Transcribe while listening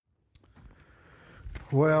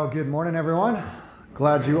Well, good morning, everyone.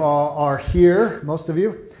 Glad you all are here, most of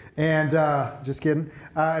you. And just kidding.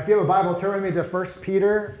 If you have a Bible, turn with me to 1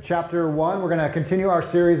 Peter chapter 1. We're going to continue our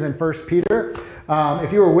series in 1 Peter.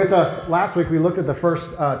 If you were with us last week, we looked at the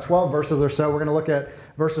first 12 verses or so. We're going to look at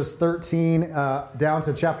verses 13 down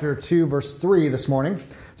to chapter 2, verse 3 this morning.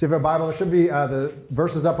 So if you have a Bible, there should be the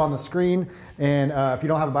verses up on the screen. And if you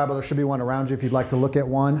don't have a Bible, there should be one around you if you'd like to look at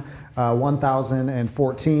one.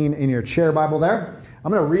 1014 in your chair Bible there.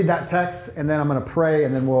 I'm going to read that text, and then I'm going to pray,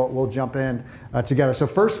 and then we'll jump in together. So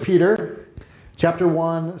 1 Peter chapter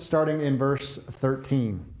 1, starting in verse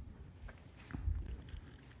 13.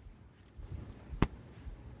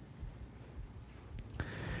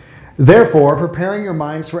 Therefore, preparing your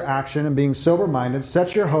minds for action and being sober-minded,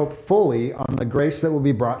 set your hope fully on the grace that will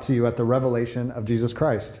be brought to you at the revelation of Jesus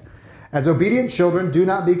Christ. As obedient children, do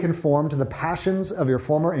not be conformed to the passions of your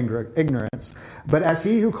former ignorance, but as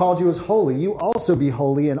he who called you is holy, you also be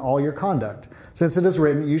holy in all your conduct. Since it is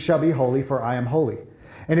written, you shall be holy, for I am holy.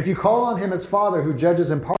 And if you call on him as Father who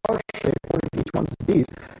judges impartially according to each one's deeds,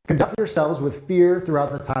 conduct yourselves with fear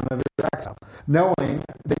throughout the time of your exile, knowing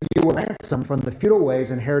that you were ransomed from the futile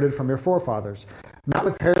ways inherited from your forefathers, not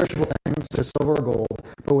with perishable things such as silver or gold,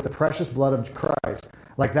 but with the precious blood of Christ,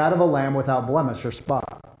 like that of a lamb without blemish or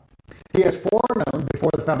spot. He has foreknown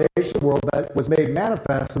before the foundation of the world, but was made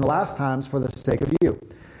manifest in the last times for the sake of you,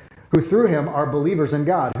 who through him are believers in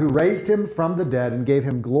God, who raised him from the dead and gave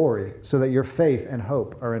him glory, so that your faith and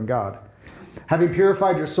hope are in God. Having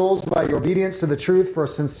purified your souls by your obedience to the truth for a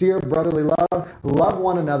sincere brotherly love, love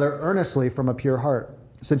one another earnestly from a pure heart,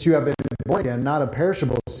 since you have been born again, not of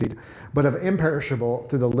perishable seed, but of imperishable,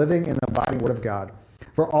 through the living and abiding word of God.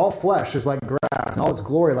 For all flesh is like grass, and all its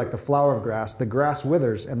glory like the flower of grass. The grass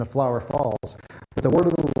withers, and the flower falls, but the word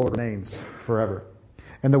of the Lord remains forever.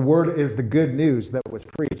 And the word is the good news that was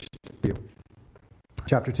preached to you.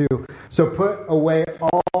 Chapter 2. So put away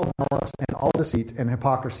all malice and all deceit and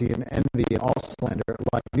hypocrisy and envy and all slander,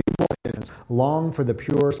 like newborn infants, long for the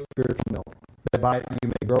pure spiritual milk, that by it you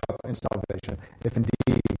may grow up in salvation, if indeed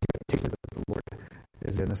you have tasted that the Lord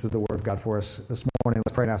is good. This is the word of God for us this morning.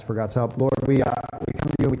 Let's pray and ask for God's help. Lord, we come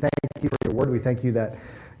to you and we thank you for your word. We thank you that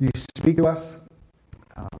you speak to us.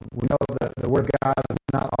 We know that the word of God is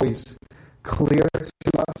not always clear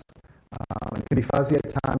to us. It can be fuzzy at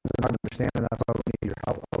times and hard to understand, and that's why we need your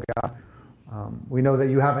help, oh God. We know that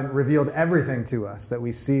you haven't revealed everything to us that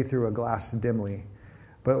we see through a glass dimly.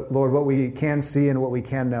 But Lord, what we can see and what we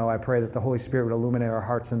can know, I pray that the Holy Spirit would illuminate our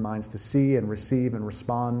hearts and minds to see and receive and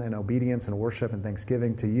respond in obedience and worship and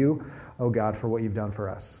thanksgiving to you, oh God, for what you've done for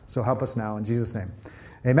us. So help us now in Jesus' name.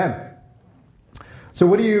 Amen. So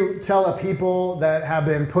what do you tell a people that have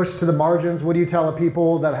been pushed to the margins? What do you tell a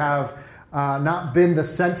people that have not been the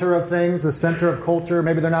center of things, the center of culture?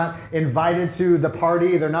 Maybe they're not invited to the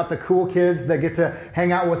party. They're not the cool kids that get to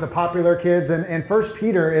hang out with the popular kids. And 1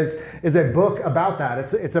 Peter is a book about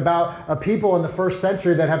that. It's about a people in the first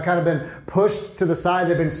century that have kind of been pushed to the side.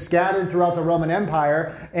 They've been scattered throughout the Roman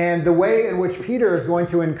Empire. And the way in which Peter is going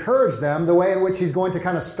to encourage them, the way in which he's going to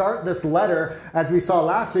kind of start this letter, as we saw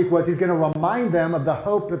last week, was he's going to remind them of the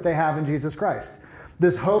hope that they have in Jesus Christ.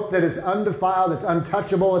 This hope that is undefiled, it's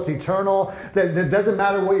untouchable, it's eternal, that doesn't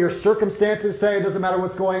matter what your circumstances say, it doesn't matter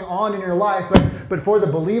what's going on in your life, but for the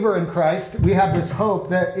believer in Christ, we have this hope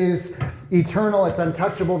that is eternal, it's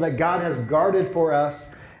untouchable, that God has guarded for us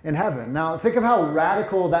in heaven. Now, think of how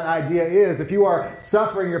radical that idea is. If you are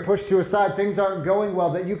suffering, you're pushed to a side, things aren't going well,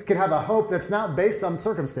 that you can have a hope that's not based on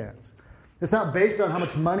circumstance. It's not based on how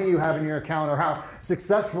much money you have in your account or how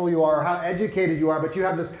successful you are or how educated you are, but you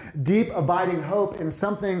have this deep, abiding hope in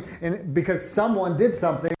something, because someone did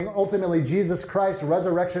something, ultimately Jesus Christ,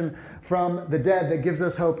 resurrection from the dead, that gives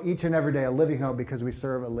us hope each and every day, a living hope, because we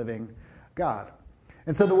serve a living God.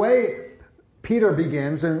 And so the way Peter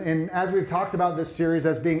begins, and as we've talked about this series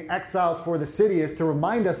as being exiles for the city, is to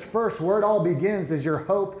remind us first where it all begins is your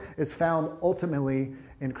hope is found ultimately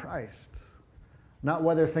in Christ. Not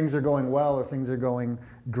whether things are going well or things are going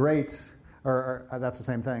great, or that's the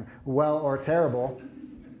same thing, well or terrible,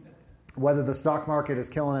 whether the stock market is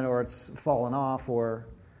killing it or it's fallen off,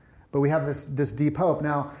 but we have this deep hope.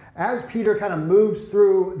 Now, as Peter kind of moves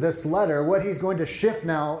through this letter, what he's going to shift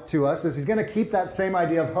now to us is he's going to keep that same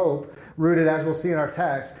idea of hope rooted, as we'll see in our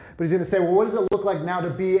text, but he's going to say, well, what does it look like now to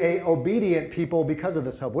be a obedient people because of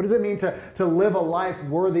this hope? What does it mean to live a life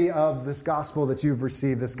worthy of this gospel that you've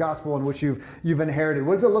received, this gospel in which you've inherited?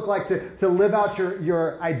 What does it look like to live out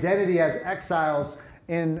your identity as exiles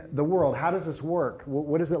in the world? How does this work?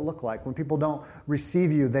 What does it look like when people don't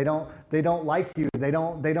receive you? They don't like you. They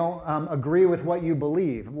don't agree with what you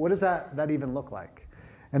believe. What does that even look like?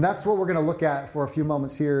 And that's what we're going to look at for a few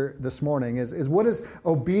moments here this morning is what is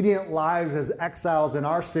obedient lives as exiles in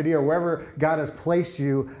our city or wherever God has placed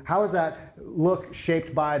you, how does that look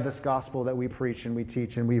shaped by this gospel that we preach and we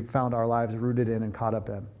teach and we've found our lives rooted in and caught up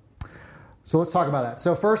in? So let's talk about that.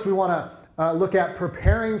 So first we want to look at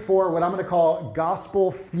preparing for what I'm going to call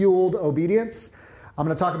gospel-fueled obedience. I'm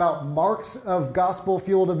going to talk about marks of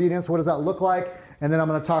gospel-fueled obedience. What does that look like? And then I'm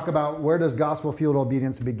going to talk about where does gospel-fueled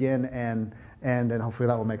obedience begin and hopefully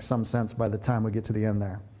that will make some sense by the time we get to the end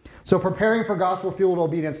there. So preparing for gospel-fueled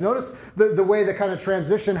obedience. Notice the way the kind of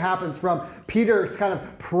transition happens from Peter's kind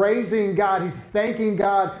of praising God. He's thanking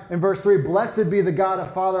God in verse 3. Blessed be the God and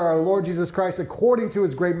Father, our Lord Jesus Christ, according to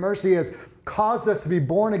his great mercy has caused us to be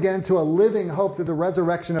born again to a living hope through the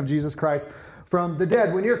resurrection of Jesus Christ from the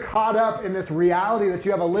dead. When you're caught up in this reality that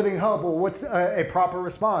you have a living hope, well, what's a proper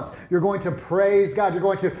response? You're going to praise God. You're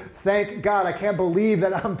going to thank God. I can't believe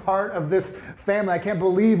that I'm part of this family. I can't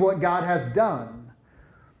believe what God has done.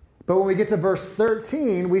 But when we get to verse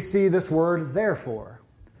 13, we see this word, therefore.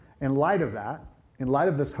 In light of that, in light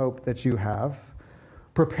of this hope that you have,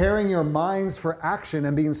 preparing your minds for action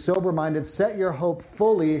and being sober-minded, set your hope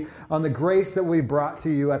fully on the grace that we brought to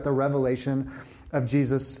you at the revelation of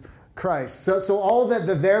Jesus Christ. So all that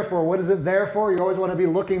the therefore, what is it there for? You always want to be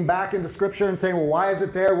looking back into Scripture and saying, well, why is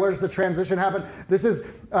it there? Where's the transition happen? This is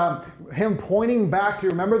him pointing back to,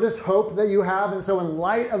 remember this hope that you have? And so in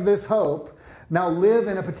light of this hope, now live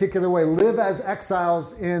in a particular way. Live as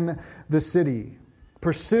exiles in the city.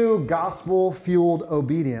 Pursue gospel-fueled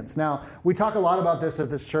obedience. Now, we talk a lot about this at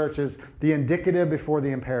this church is the indicative before the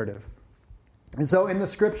imperative. And so in the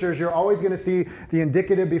Scriptures, you're always going to see the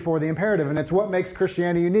indicative before the imperative. And it's what makes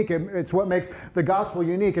Christianity unique. It's what makes the gospel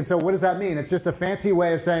unique. And so what does that mean? It's just a fancy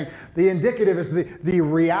way of saying the indicative is the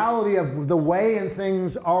reality of the way and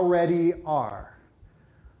things already are.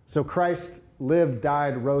 So Christ lived,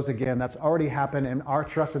 died, rose again. That's already happened. And our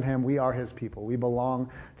trust in him, we are his people. We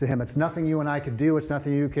belong to him. It's nothing you and I could do. It's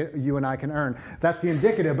nothing you and I can earn. That's the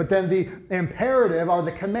indicative. But then the imperative are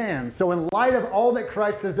the commands. So in light of all that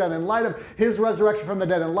Christ has done, in light of his resurrection from the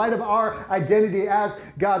dead, in light of our identity as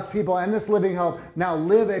God's people and this living hope, now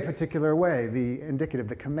live a particular way. The indicative,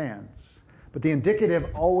 the commands. But the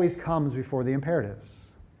indicative always comes before the imperatives.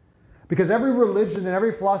 Because every religion and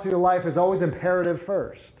every philosophy of life is always imperative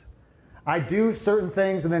first. I do certain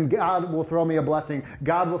things and then God will throw me a blessing.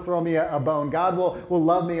 God will throw me a bone. God will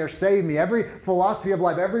love me or save me. Every philosophy of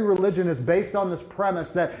life, every religion is based on this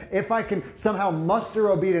premise that if I can somehow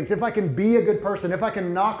muster obedience, if I can be a good person, if I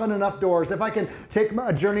can knock on enough doors, if I can take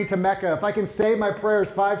a journey to Mecca, if I can say my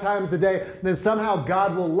prayers 5 times a day, then somehow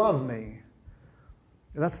God will love me.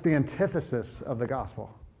 That's the antithesis of the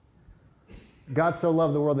gospel. God so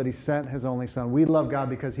loved the world that he sent his only son. We love God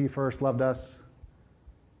because he first loved us.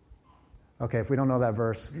 Okay, if we don't know that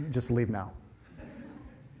verse, just leave now.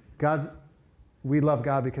 We love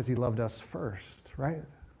God because he loved us first, right?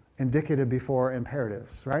 Indicative before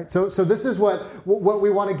imperatives, right? So this is what we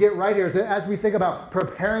want to get right here is that as we think about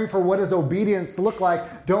preparing for what does obedience look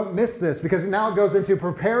like, don't miss this because now it goes into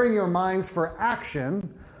preparing your minds for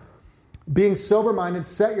action. Being sober-minded,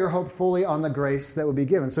 set your hope fully on the grace that will be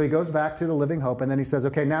given. So he goes back to the living hope, and then he says,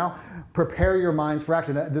 okay, now prepare your minds for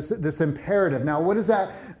action. This imperative. Now, what does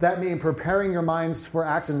that mean, preparing your minds for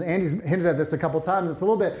action? Andy's hinted at this a couple times. It's a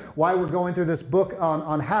little bit why we're going through this book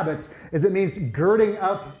on habits, is it means girding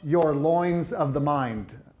up your loins of the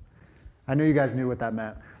mind. I knew you guys knew what that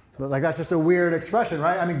meant. But like that's just a weird expression,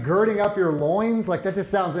 right? I mean, girding up your loins, like that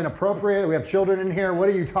just sounds inappropriate. We have children in here. What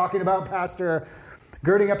are you talking about, Pastor?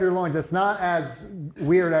 Girding up your loins. It's not as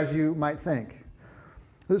weird as you might think.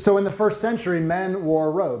 So in the first century, men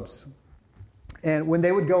wore robes. And when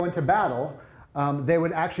they would go into battle, they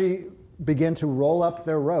would actually begin to roll up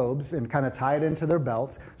their robes and kind of tie it into their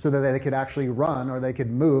belts so that they could actually run or they could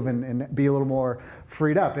move and be a little more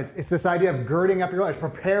freed up. It's this idea of girding up your loins,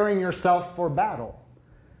 preparing yourself for battle.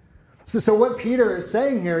 So what Peter is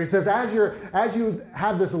saying here, he says, as you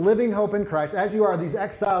have this living hope in Christ, as you are these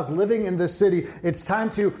exiles living in this city, it's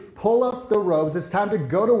time to pull up the robes. It's time to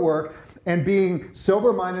go to work and being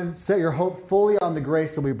sober-minded, set your hope fully on the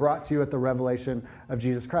grace that we brought to you at the revelation of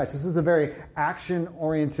Jesus Christ. This is a very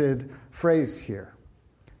action-oriented phrase here.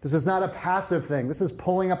 This is not a passive thing. This is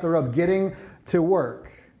pulling up the robe, getting to work.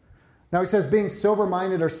 Now he says being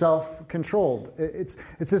sober-minded or self-controlled. It's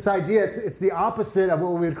this idea, it's the opposite of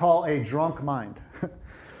what we would call a drunk mind.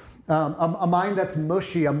 A mind that's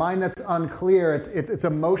mushy, a mind that's unclear, it's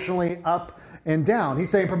emotionally up and down. He's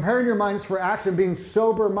saying preparing your minds for action, being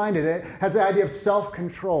sober-minded. It has the idea of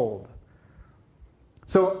self-controlled.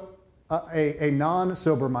 So a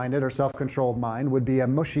non-sober-minded or self-controlled mind would be a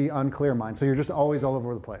mushy, unclear mind. So you're just always all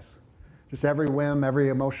over the place. Just every whim, every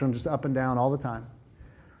emotion, just up and down all the time.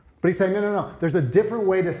 But he's saying, no. There's a different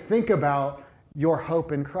way to think about your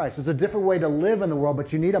hope in Christ. There's a different way to live in the world,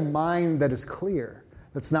 but you need a mind that is clear,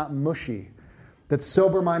 that's not mushy, that's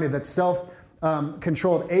sober-minded, that's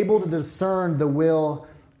self-controlled, able to discern the will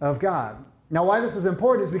of God. Now, why this is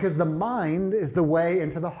important is because the mind is the way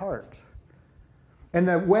into the heart. And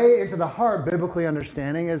the way into the heart, biblically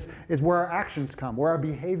understanding, is where our actions come, where our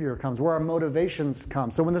behavior comes, where our motivations come.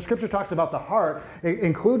 So when the scripture talks about the heart, it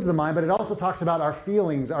includes the mind, but it also talks about our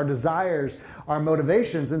feelings, our desires, our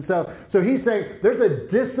motivations. And so he's saying there's a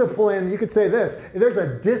discipline, you could say this, there's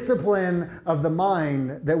a discipline of the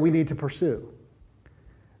mind that we need to pursue.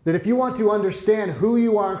 That if you want to understand who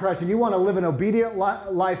you are in Christ and you want to live an obedient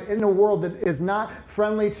life in a world that is not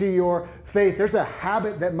friendly to your faith, there's a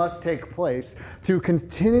habit that must take place to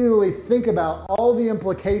continually think about all the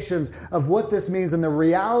implications of what this means and the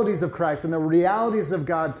realities of Christ and the realities of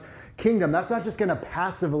God's kingdom. That's not just going to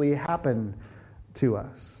passively happen to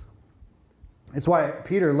us. It's why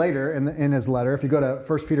Peter later in his letter, if you go to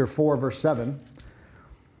 1 Peter 4, verse 7,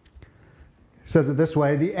 says it this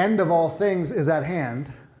way, the end of all things is at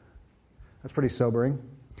hand. That's pretty sobering.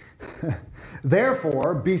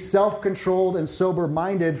 Therefore, be self-controlled and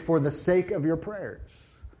sober-minded for the sake of your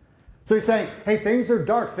prayers. So he's saying, hey, things are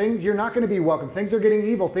dark. Things, you're not going to be welcome. Things are getting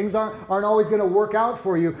evil. Things aren't always going to work out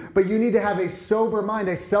for you. But you need to have a sober mind,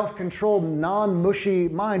 a self-controlled, non-mushy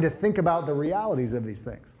mind to think about the realities of these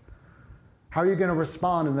things. How are you going to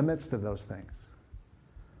respond in the midst of those things?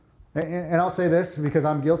 And I'll say this because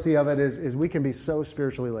I'm guilty of it, is we can be so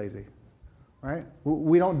spiritually lazy. Right?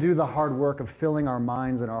 We don't do the hard work of filling our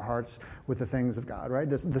minds and our hearts with the things of God, right?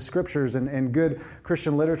 The scriptures and good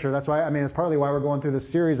Christian literature. That's why, it's partly why we're going through this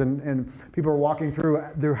series and people are walking through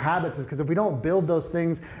their habits, is because if we don't build those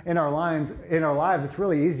things in our lives, it's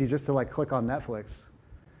really easy just to click on Netflix.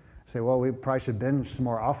 Say, well, we probably should binge some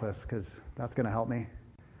more Office because that's going to help me,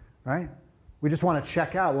 right? We just want to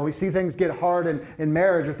check out. When we see things get hard in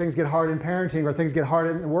marriage, or things get hard in parenting, or things get hard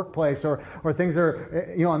in the workplace, or things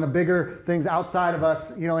are, on the bigger things outside of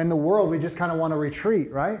us, in the world, we just kind of want to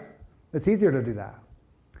retreat, right? It's easier to do that.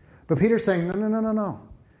 But Peter's saying, no.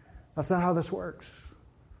 That's not how this works.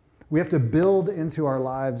 We have to build into our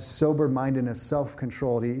lives sober-mindedness,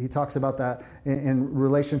 self-control. He talks about that in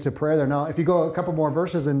relation to prayer there. Now, if you go a couple more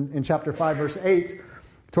verses in chapter 5, verse 8,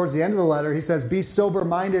 towards the end of the letter, he says, be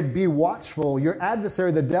sober-minded, be watchful. Your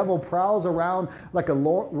adversary, the devil, prowls around like a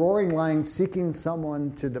roaring lion seeking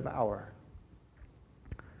someone to devour.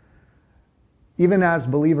 Even as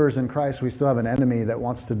believers in Christ, we still have an enemy that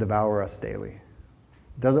wants to devour us daily.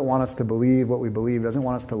 Doesn't want us to believe what we believe, doesn't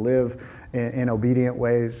want us to live in obedient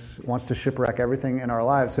ways, wants to shipwreck everything in our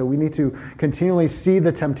lives. So we need to continually see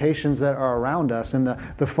the temptations that are around us and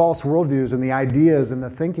the false worldviews and the ideas and the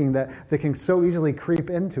thinking that can so easily creep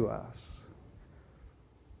into us.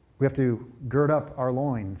 We have to gird up our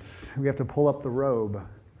loins. We have to pull up the robe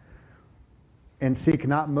and seek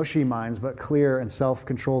not mushy minds, but clear and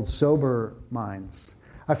self-controlled, sober minds.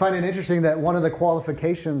 I find it interesting that one of the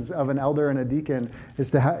qualifications of an elder and a deacon is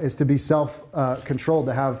to be self-controlled,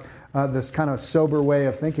 to have this kind of sober way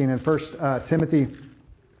of thinking. In 1 Timothy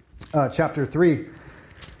chapter 3,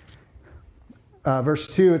 verse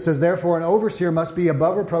 2, it says, therefore an overseer must be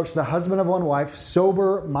above reproach, the husband of one wife,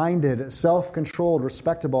 sober-minded, self-controlled,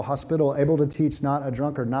 respectable, hospitable, able to teach, not a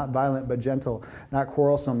drunkard, not violent, but gentle, not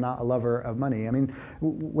quarrelsome, not a lover of money.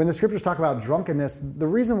 When the scriptures talk about drunkenness, the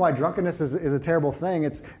reason why drunkenness is a terrible thing,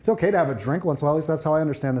 it's okay to have a drink once in a while, at least that's how I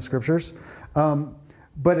understand the scriptures.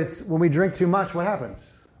 But it's when we drink too much, what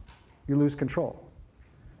happens? You lose control.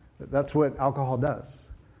 That's what alcohol does.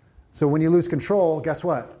 So when you lose control, guess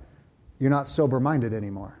what? You're not sober-minded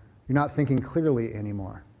anymore. You're not thinking clearly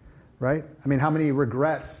anymore, right? How many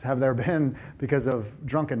regrets have there been because of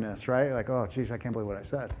drunkenness, right? Like, oh, geez, I can't believe what I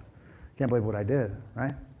said. Can't believe what I did,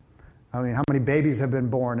 right? How many babies have been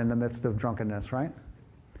born in the midst of drunkenness, right?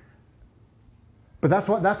 But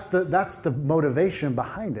that's the motivation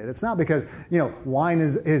behind it. It's not because, wine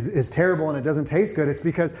is terrible and it doesn't taste good. It's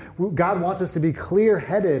because God wants us to be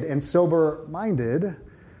clear-headed and sober-minded,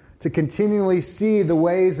 to continually see the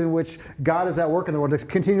ways in which God is at work in the world, to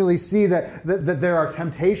continually see that there are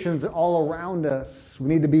temptations all around us. We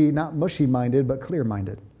need to be not mushy-minded, but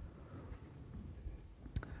clear-minded.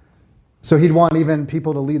 So he'd want even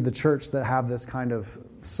people to lead the church that have this kind of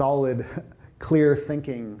solid, clear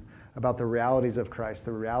thinking about the realities of Christ,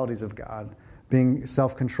 the realities of God, being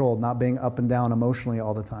self-controlled, not being up and down emotionally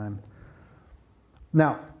all the time.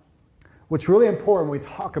 Now, what's really important when we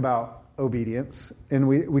talk about obedience, and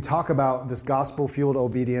we talk about this gospel-fueled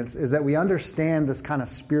obedience, is that we understand this kind of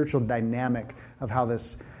spiritual dynamic of how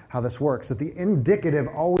this works, that the indicative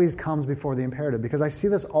always comes before the imperative, because I see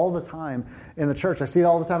this all the time in the church. I see it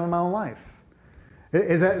all the time in my own life.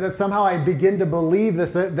 Is that somehow I begin to believe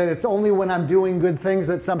this, that it's only when I'm doing good things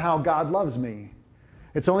that somehow God loves me.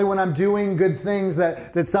 It's only when I'm doing good things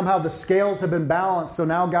that somehow the scales have been balanced, so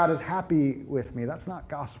now God is happy with me. That's not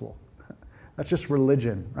gospel. That's just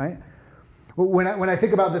religion, right? When I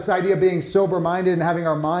think about this idea of being sober-minded and having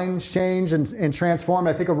our minds changed and transformed,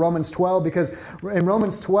 I think of Romans 12, because in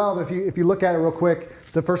Romans 12, if you look at it real quick,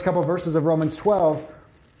 the first couple of verses of Romans 12,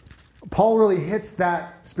 Paul really hits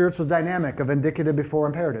that spiritual dynamic of indicative before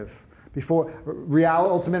imperative, before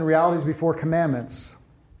ultimate realities before commandments.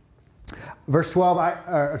 Verse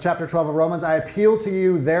 12, chapter 12 of Romans, I appeal to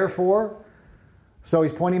you, therefore. So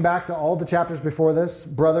he's pointing back to all the chapters before this.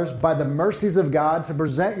 Brothers, by the mercies of God, to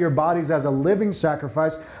present your bodies as a living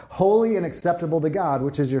sacrifice, holy and acceptable to God,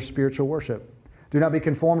 which is your spiritual worship. Do not be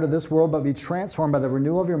conformed to this world, but be transformed by the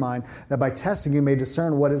renewal of your mind, that by testing you may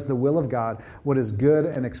discern what is the will of God, what is good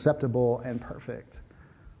and acceptable and perfect.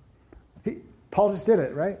 Paul just did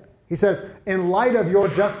it, right? He says, in light of your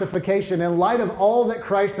justification, in light of all that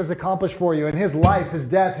Christ has accomplished for you in his life, his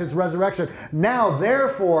death, his resurrection, now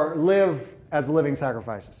therefore live as living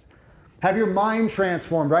sacrifices. Have your mind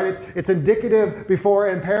transformed, right? It's indicative before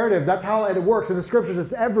imperatives. That's how it works. In the scriptures,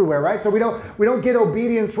 it's everywhere, right? So we don't get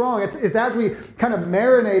obedience wrong. It's as we kind of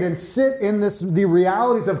marinate and sit in the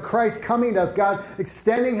realities of Christ coming to us, God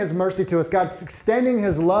extending his mercy to us, God extending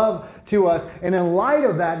his love to us. And in light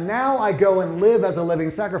of that, now I go and live as a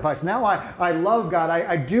living sacrifice. Now I love God.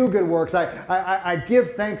 I do good works. I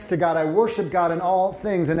give thanks to God. I worship God in all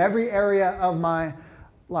things, in every area of my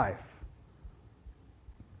life.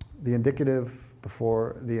 The indicative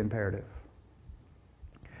before the imperative.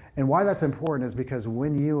 And why that's important is because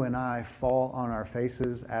when you and I fall on our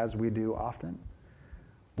faces, as we do often,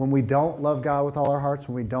 when we don't love God with all our hearts,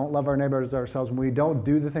 when we don't love our neighbors as ourselves, when we don't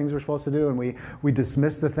do the things we're supposed to do, and we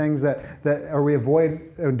dismiss the things or we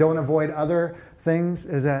avoid, or don't avoid other things,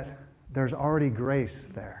 is that there's already grace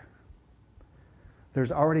there.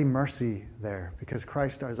 There's already mercy there, because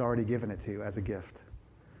Christ has already given it to you as a gift.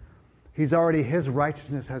 His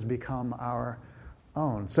righteousness has become our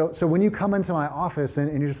own. So when you come into my office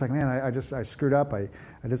and you're just like, man, I screwed up, I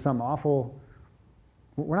did something awful,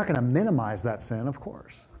 we're not going to minimize that sin, of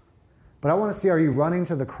course. But I want to see, are you running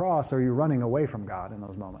to the cross, or are you running away from God in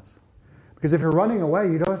those moments? Because if you're running away,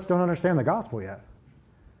 you just don't understand the gospel yet.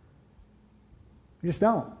 You just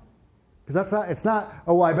don't. Because it's not,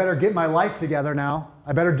 oh, well, I better get my life together now.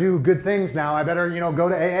 I better do good things now. I better, go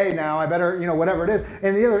to AA now. I better, whatever it is.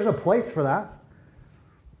 And there's a place for that.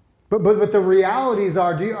 But the realities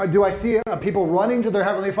are, do I see people running to their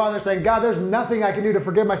Heavenly Father saying, God, there's nothing I can do to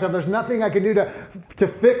forgive myself. There's nothing I can do to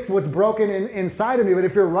fix what's broken inside of me. But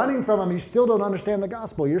if you're running from Him, you still don't understand the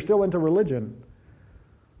gospel. You're still into religion.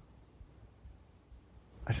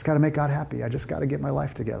 I just got to make God happy. I just got to get my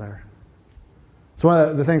life together. It's one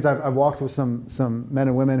of the things I've walked with some men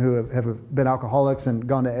and women who have been alcoholics and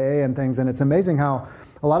gone to AA and things, and it's amazing how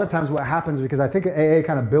a lot of times what happens, because I think AA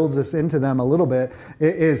kind of builds this into them a little bit,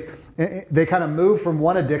 is they kind of move from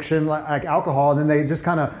one addiction like alcohol, and then they just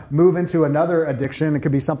kind of move into another addiction. It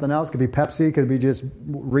could be something else. It could be Pepsi. It could be just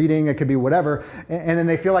reading. It could be whatever. And then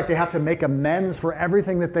they feel like they have to make amends for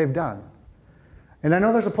everything that they've done. And I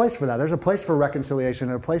know there's a place for that. There's a place for reconciliation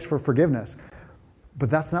and a place for forgiveness.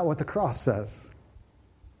 But that's not what the cross says.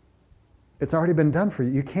 It's already been done for you.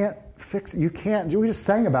 You can't fix it. We just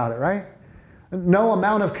sang about it, right? No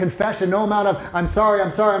amount of confession, no amount of, I'm sorry,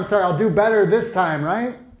 I'll do better this time,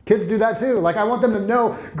 right? Kids do that too. Like, I want them to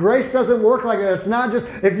know grace doesn't work like that. It's not just,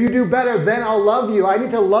 if you do better, then I'll love you. I need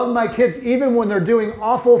to love my kids even when they're doing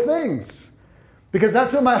awful things. Because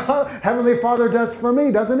that's what my Heavenly Father does for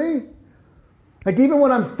me, doesn't He? Like, even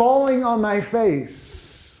when I'm falling on my face,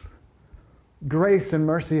 grace and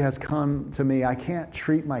mercy has come to me. I can't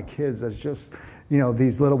treat my kids as just,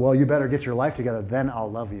 these little, well, you better get your life together, then I'll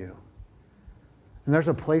love you. And there's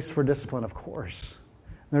a place for discipline, of course.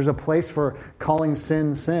 There's a place for calling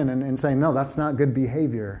sin and saying, no, that's not good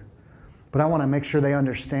behavior. But I want to make sure they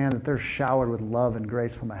understand that they're showered with love and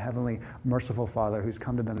grace from a heavenly, merciful Father who's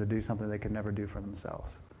come to them to do something they could never do for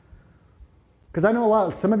themselves. Because I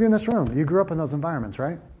know some of you in this room, you grew up in those environments,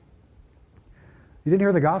 right? You didn't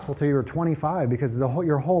hear the gospel till you were 25 because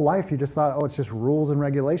your whole life you just thought, oh, it's just rules and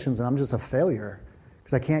regulations and I'm just a failure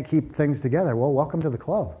because I can't keep things together. Well, welcome to the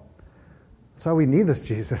club. That's why we need this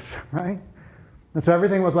Jesus, right? And so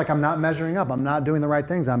everything was like, I'm not measuring up. I'm not doing the right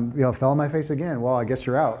things. Fell on my face again. Well, I guess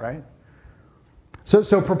you're out, right?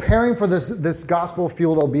 So preparing for this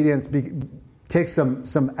gospel-fueled obedience takes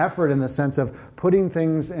some effort in the sense of putting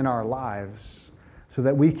things in our lives so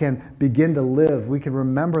that we can begin to live, we can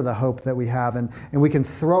remember the hope that we have, and we can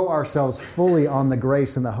throw ourselves fully on the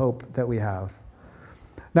grace and the hope that we have.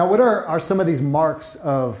 Now, what are some of these marks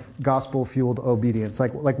of gospel-fueled obedience?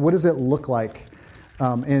 Like what does it look like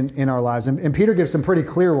in our lives? And Peter gives some pretty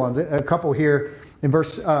clear ones. A couple here in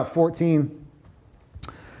verse 14.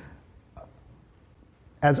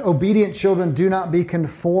 As obedient children, do not be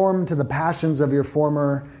conformed to the passions of your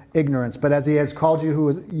former ignorance, but as he has called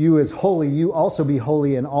you as holy, you also be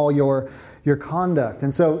holy in all your conduct.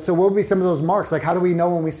 And so what would be some of those marks? Like, how do we know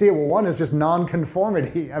when we see it? Well, one is just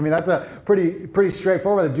non-conformity. I mean, that's a pretty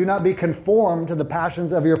straightforward. Do not be conformed to the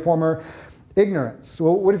passions of your former ignorance.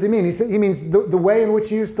 Well, what does he mean? He means the way in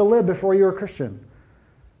which you used to live before you were a Christian.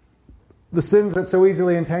 The sins that so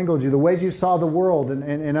easily entangled you, the ways you saw the world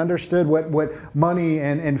and understood what money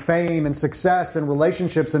and fame and success and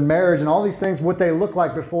relationships and marriage and all these things, what they look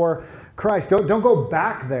like before Christ. Don't go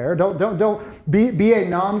back there. Don't be a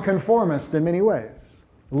nonconformist in many ways.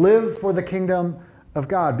 Live for the kingdom of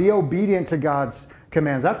God. Be obedient to God's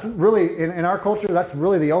commands. That's really, in our culture, that's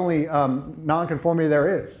really the only nonconformity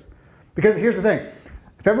there is. Because here's the thing.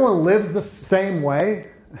 If everyone lives the same way,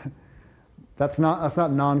 that's not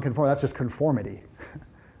non-conformity, that's just conformity,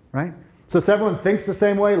 right? So if everyone thinks the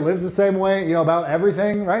same way, lives the same way, about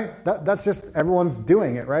everything, right? That's just, everyone's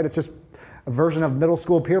doing it, right? It's just a version of middle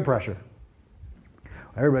school peer pressure.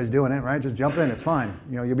 Everybody's doing it, right? Just jump in, it's fine.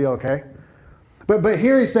 You'll be okay. But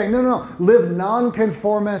here he's saying, no. Live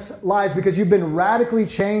non-conformist lives because you've been radically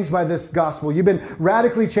changed by this gospel. You've been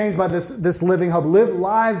radically changed by this living hope. Live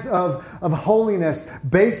lives of holiness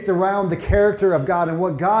based around the character of God and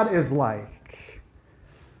what God is like.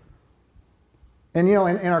 And, in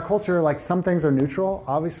our culture, like, some things are neutral,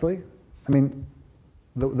 obviously. I mean,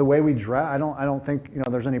 the way we dress, I don't think,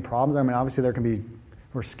 there's any problems. I mean, obviously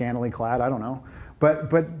we're scantily clad, I don't know. But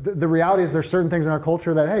the reality is there's certain things in our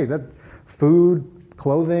culture that, hey, that food,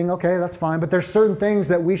 clothing, okay, that's fine. But there's certain things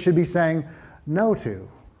that we should be saying no to.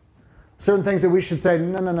 Certain things that we should say,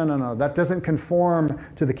 no. That doesn't conform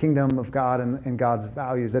to the kingdom of God and God's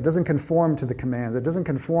values. That doesn't conform to the commands. It doesn't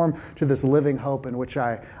conform to this living hope in which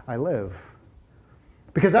I live.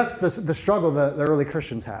 Because that's the struggle the early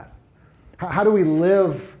Christians had. How do we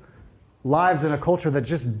live lives in a culture that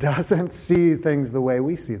just doesn't see things the way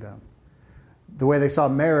we see them? The way they saw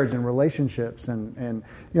marriage and relationships and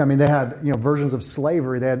they had versions of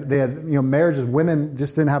slavery. They had marriages. Women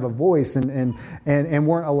just didn't have a voice and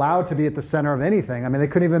weren't allowed to be at the center of anything. I mean, they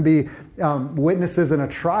couldn't even be witnesses in a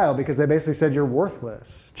trial because they basically said you're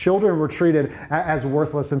worthless. Children were treated as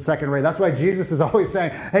worthless and second rate. That's why Jesus is always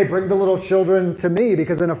saying, "Hey, bring the little children to me,"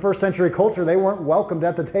 because in a first century culture they weren't welcomed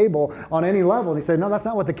at the table on any level. And he said, "No, that's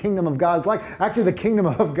not what the kingdom of God is like. Actually, the kingdom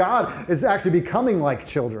of God is actually becoming like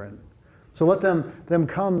children. So let them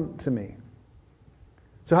come to me."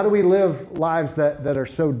 So how do we live lives that are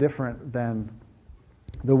so different than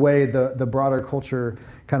the way the broader culture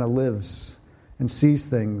kind of lives and sees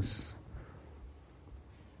things?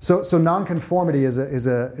 So nonconformity is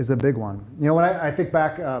a big one. When I think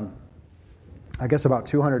back, I guess about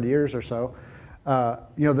 200 years or so,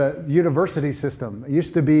 the university system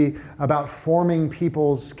used to be about forming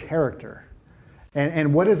people's character.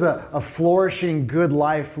 And what does a flourishing, good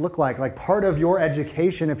life look like? Like, part of your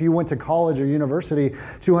education, if you went to college or university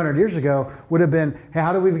 200 years ago, would have been, hey,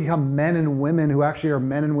 how do we become men and women who actually are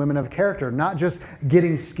men and women of character? Not just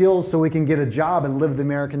getting skills so we can get a job and live the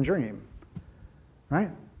American dream. Right?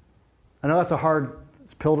 I know that's a hard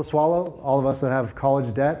pill to swallow, all of us that have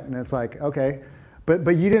college debt, and it's like, okay.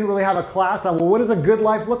 But you didn't really have a class on, well, what does a good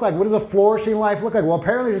life look like? What does a flourishing life look like? Well,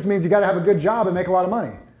 apparently it just means you got to have a good job and make a lot of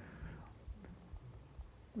money.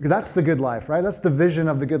 That's the good life, right? That's the vision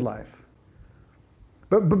of the good life.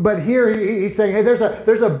 But here he's saying, hey, there's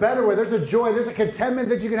a better way. There's a joy. There's a contentment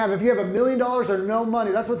that you can have if you have $1 million or no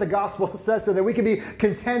money. That's what the gospel says, so that we can be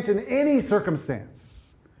content in any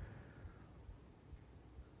circumstance.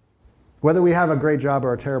 Whether we have a great job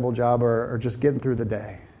or a terrible job or just getting through the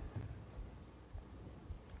day.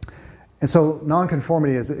 And so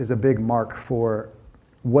nonconformity is a big mark for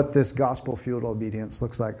what this gospel-fueled obedience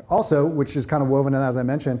looks like. Also, which is kind of woven in, as I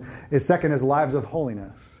mentioned, is second is lives of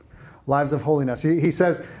holiness. Lives of holiness. He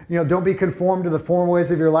says, don't be conformed to the former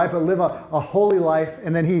ways of your life, but live a holy life.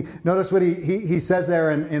 And then notice what he says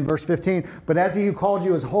there in verse 15, but as he who called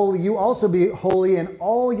you is holy, you also be holy in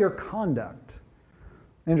all your conduct.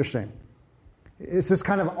 Interesting. It's this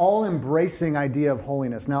kind of all-embracing idea of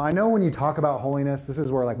holiness. Now, I know when you talk about holiness, this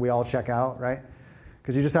is where we all check out, right?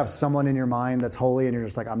 Because you just have someone in your mind that's holy and you're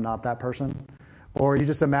just like, I'm not that person. Or you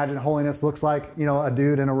just imagine holiness looks like, a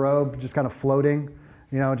dude in a robe just kind of floating,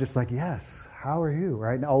 just like, yes, how are you,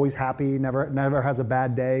 right? And always happy, never has a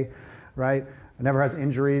bad day, right? Never has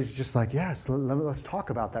injuries, just like, yes, let's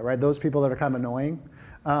talk about that, right? Those people that are kind of annoying.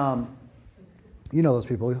 Those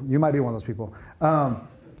people. You might be one of those people. A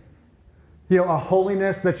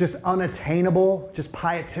holiness that's just unattainable, just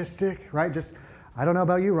pietistic, right? Just, I don't know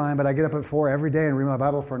about you, Ryan, but I get up at 4 every day and read my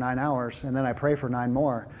Bible for 9 hours, and then I pray for 9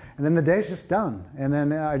 more. And then the day's just done, and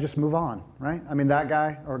then I just move on, right? I mean, that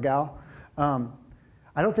guy or gal.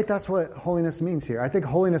 I don't think that's what holiness means here. I think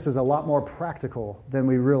holiness is a lot more practical than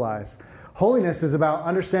we realize. Holiness is about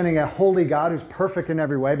understanding a holy God who's perfect in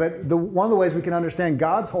every way, but one of the ways we can understand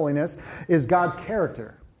God's holiness is God's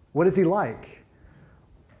character. What is he like?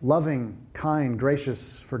 Loving, kind,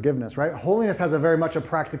 gracious, forgiveness, right? Holiness has a very much a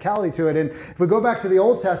practicality to it. And if we go back to the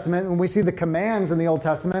Old Testament, when we see the commands in the Old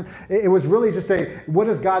Testament, it was really just what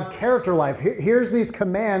is God's character like? Here's these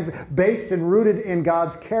commands based and rooted in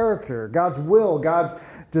God's character, God's will, God's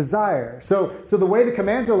desire. So the way the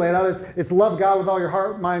commands are laid out is it's love God with all your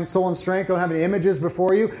heart, mind, soul, and strength. Don't have any images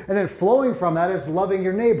before you. And then flowing from that is loving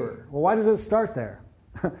your neighbor. Well, why does it start there?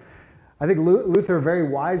 I think Luther very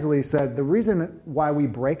wisely said the reason why we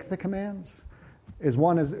break the commands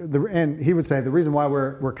and he would say the reason why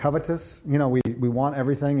we're covetous, we want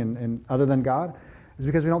everything and other than God, is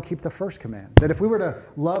because we don't keep the first command. That if we were to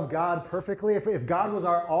love God perfectly, if God was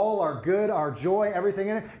our all, our good, our joy, everything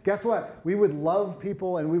in it, guess what? We would love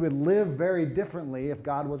people and we would live very differently if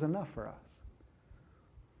God was enough for us.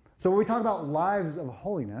 So when we talk about lives of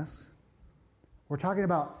holiness, we're talking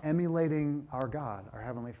about emulating our God, our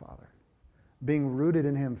Heavenly Father. Being rooted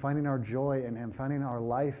in him, finding our joy in him, finding our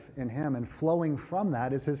life in him, and flowing from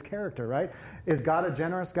that is his character, right? Is God a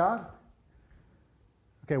generous God?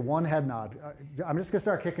 Okay, one head nod. I'm just going to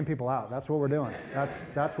start kicking people out. That's what we're doing.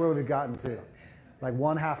 That's where we've gotten to. Like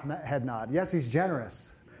one half head nod. Yes, he's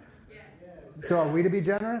generous. Yes. So are we to be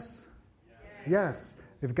generous? Yes.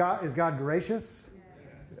 Is God gracious?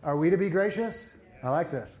 Yes. Are we to be gracious? Yes. I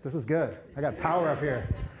like this. This is good. I got power up here.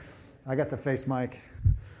 I got the face mic.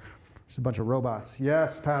 It's a bunch of robots.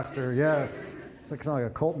 Yes, Pastor, yes. It's not like a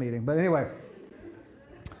cult meeting. But anyway.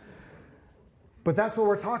 But that's what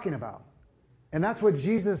we're talking about. And that's what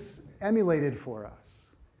Jesus emulated for us.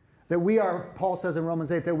 That we are, Paul says in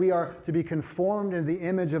Romans 8, that we are to be conformed in the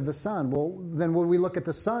image of the Son. Well, then when we look at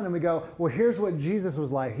the Son and we go, well, here's what Jesus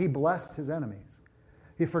was like. He blessed his enemies.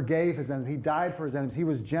 He forgave his enemies. He died for his enemies. He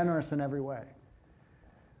was generous in every way.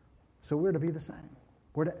 So we're to be the same.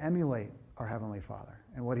 We're to emulate our Heavenly Father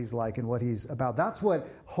and what he's like and what he's about. That's what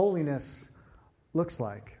holiness looks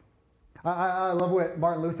like. I love what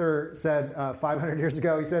Martin Luther said 500 years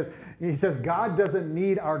ago. He says, God doesn't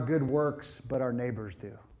need our good works, but our neighbors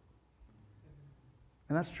do.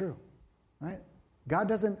 And that's true, right?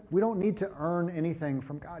 We don't need to earn anything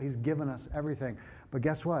from God. He's given us everything. But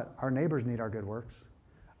guess what? Our neighbors need our good works.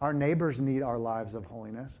 Our neighbors need our lives of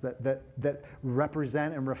holiness that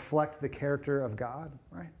represent and reflect the character of God,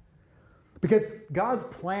 right? Because God's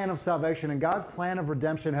plan of salvation and God's plan of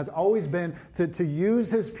redemption has always been to use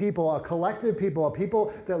his people, a collective people, a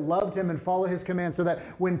people that loved him and follow his commands, so that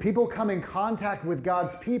when people come in contact with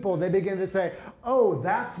God's people, they begin to say, oh,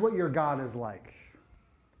 that's what your God is like.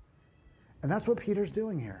 And that's what Peter's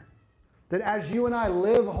doing here. That as you and I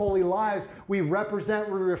live holy lives, we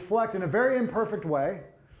reflect in a very imperfect way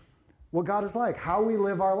what God is like, how we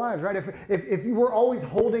live our lives, right? If we're always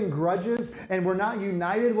holding grudges and we're not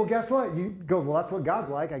united, well, guess what? You go, well, that's what God's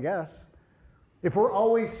like, I guess. If we're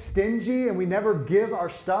always stingy and we never give our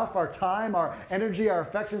stuff, our time, our energy, our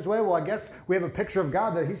affections away, well, I guess we have a picture of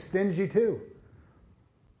God that he's stingy too.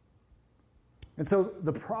 And so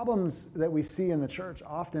the problems that we see in the church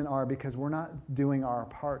often are because we're not doing our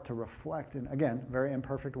part to reflect, in, again, very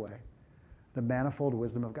imperfect way, the manifold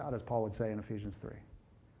wisdom of God, as Paul would say in Ephesians 3.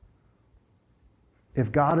 If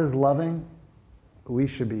God is loving, we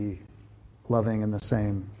should be loving in the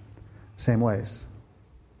same ways.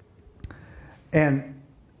 And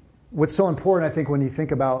what's so important, I think, when you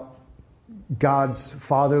think about God's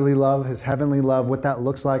fatherly love, his heavenly love, what that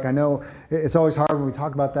looks like. I know it's always hard when we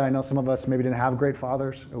talk about that. I know some of us maybe didn't have great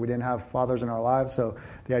fathers, or we didn't have fathers in our lives. So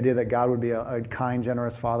the idea that God would be a kind,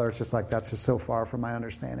 generous father, it's just like that's just so far from my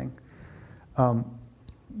understanding.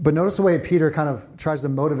 But notice the way Peter kind of tries to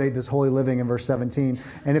motivate this holy living in verse 17.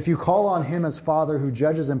 And if you call on him as Father who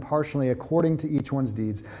judges impartially according to each one's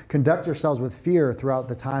deeds, conduct yourselves with fear throughout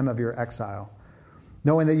the time of your exile.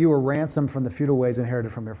 knowing that you were ransomed from the futile ways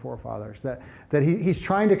inherited from your forefathers. That he's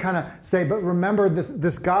trying to kind of say, but remember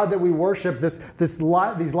this God that we worship, these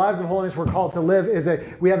lives of holiness we're called to live,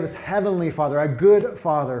 we have this heavenly Father, a good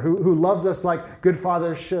Father who loves us like good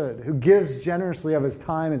fathers should, who gives generously of his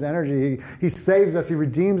time, his energy. He saves us, he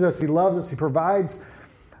redeems us, he loves us, he provides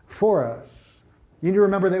for us. You need to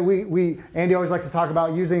remember that Andy always likes to talk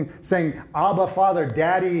about saying, Abba, Father,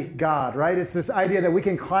 Daddy, God, right? It's this idea that we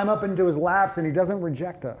can climb up into his laps and he doesn't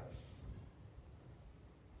reject us.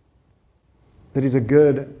 That he's a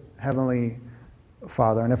good heavenly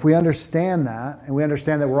Father. And if we understand that, and we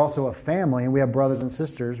understand that we're also a family and we have brothers and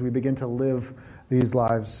sisters, we begin to live these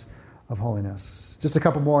lives of holiness. Just a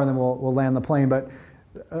couple more and then we'll land the plane. But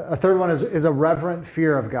a third one is a reverent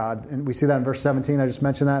fear of God. And we see that in verse 17. I just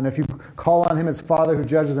mentioned that. And if you call on him as Father who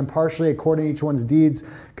judges impartially according to each one's deeds,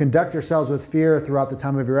 conduct yourselves with fear throughout the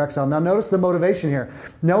time of your exile. Now notice the motivation here.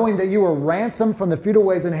 Knowing that you were ransomed from the futile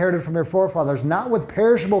ways inherited from your forefathers, not with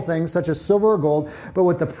perishable things such as silver or gold, but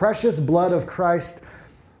with the precious blood of Christ,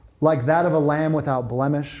 like that of a lamb without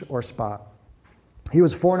blemish or spot. He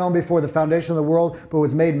was foreknown before the foundation of the world, but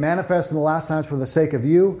was made manifest in the last times for the sake of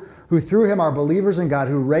you, who through him are believers in God,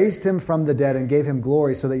 who raised him from the dead and gave him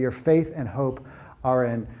glory, so that your faith and hope are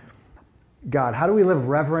in God. How do we live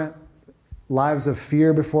reverent lives of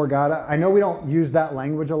fear before God? I know we don't use that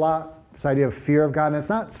language a lot, this idea of fear of God, and it's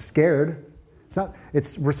not scared.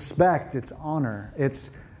 It's respect, it's honor.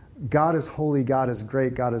 It's God is holy, God is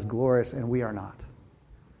great, God is glorious, and we are not.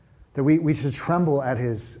 That we should tremble at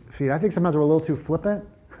his feet. I think sometimes we're a little too flippant.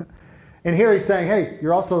 And here he's saying, hey,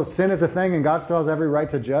 you're also, sin is a thing and God still has every right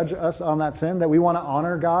to judge us on that sin, that we want to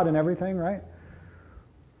honor God and everything, right?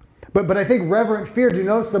 But I think reverent fear, do you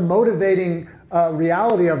notice the motivating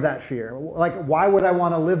reality of that fear? Like, why would I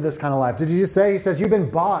want to live this kind of life? Did you just say, he says, you've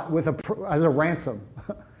been bought as a ransom.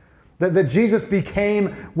 That Jesus became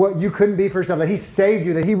what you couldn't be for yourself, that he saved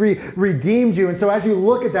you, that he redeemed you. And so as you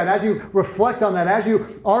look at that, as you reflect on that, as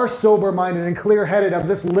you are sober-minded and clear-headed of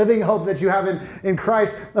this living hope that you have in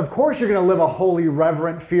Christ, of course you're going to live a holy,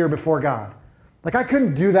 reverent fear before God. Like, I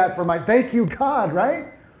couldn't do that for thank you, God, right?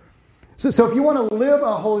 So if you want to live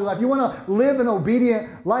a holy life, you want to live an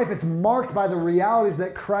obedient life, it's marked by the realities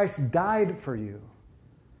that Christ died for you.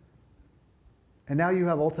 And now you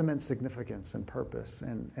have ultimate significance and purpose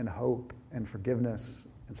and hope and forgiveness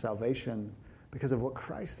and salvation because of what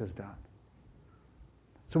Christ has done.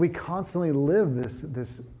 So we constantly live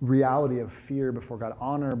this reality of fear before God,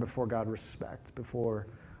 honor before God, respect before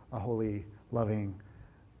a holy, loving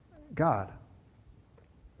God.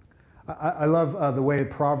 I love the way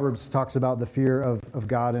Proverbs talks about the fear of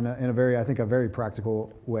God in a very, I think, a very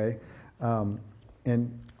practical way.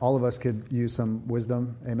 And all of us could use some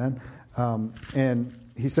wisdom. Amen. And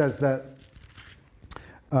he says that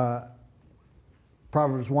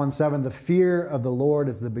Proverbs 1:7, the fear of the Lord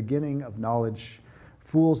is the beginning of knowledge.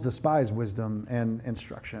 Fools despise wisdom and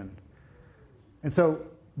instruction. And so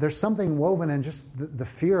there's something woven in just the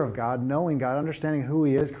fear of God, knowing God, understanding who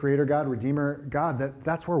he is, creator God, redeemer God,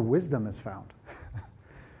 that's where wisdom is found.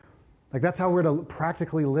 Like, that's how we're to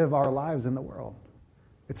practically live our lives in the world.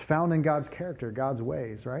 It's found in God's character, God's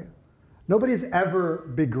ways, right? Nobody's ever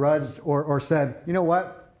begrudged or said, you know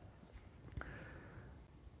what?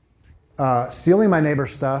 Stealing my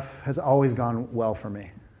neighbor's stuff has always gone well for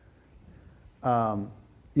me.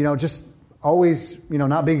 Just always,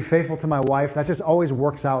 not being faithful to my wife, that just always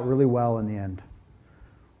works out really well in the end.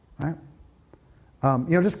 Right?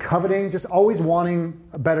 Just coveting, just always wanting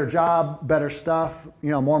a better job, better stuff,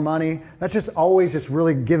 more money. That's just always just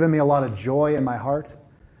really given me a lot of joy in my heart.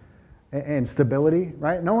 And stability,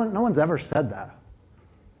 right? No one's ever said that,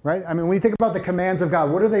 right? I mean, when you think about the commands of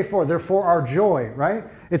God, what are they for? They're for our joy, right?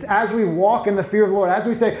 It's as we walk in the fear of the Lord, as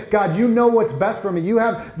we say, God, you know what's best for me. You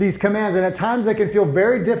have these commands, and at times they can feel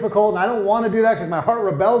very difficult, and I don't want to do that because my heart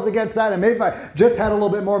rebels against that, and maybe if I just had a little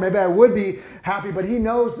bit more, maybe I would be happy, but he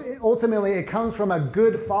knows ultimately it comes from a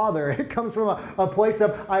good Father. It comes from a place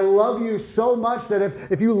of, I love you so much that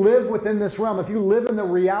if you live within this realm, if you live in the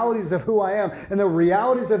realities of who I am and the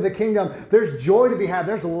realities of the kingdom, there's joy to be had.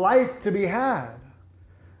 There's life to be had.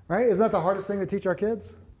 Right? Isn't that the hardest thing to teach our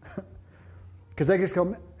kids? Because they just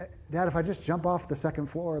go, Dad, if I just jump off the second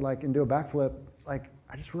floor and do a backflip, I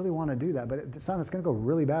just really want to do that. But son, it's going to go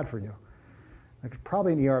really bad for you.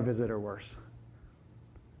 Probably an ER visit or worse.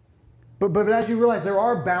 But as you realize, there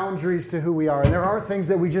are boundaries to who we are, and there are things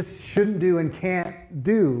that we just shouldn't do and can't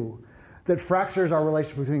do that fractures our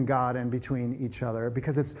relationship between God and between each other,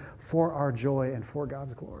 because it's for our joy and for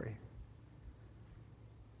God's glory.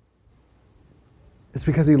 It's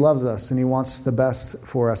because he loves us and he wants the best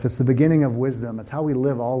for us. It's the beginning of wisdom. It's how we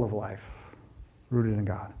live all of life. Rooted in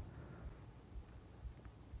God.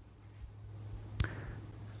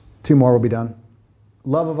 2 more will be done.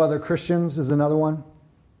 Love of other Christians is another one.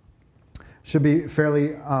 Should be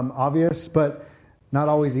fairly obvious, but not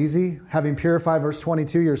always easy. Having purified, verse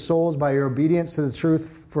 22, your souls by your obedience to the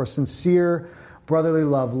truth for sincere brotherly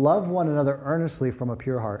love. Love one another earnestly from a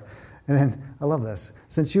pure heart. And then, I love this.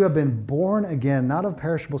 Since you have been born again, not of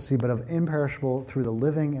perishable seed, but of imperishable through the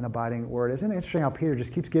living and abiding word. Isn't it interesting how Peter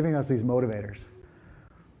just keeps giving us these motivators?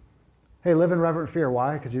 Hey, live in reverent fear.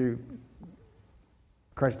 Why? Because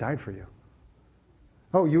Christ died for you.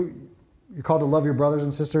 Oh, you're called to love your brothers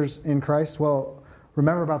and sisters in Christ? Well,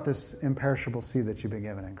 remember about this imperishable seed that you've been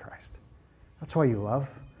given in Christ. That's why you love.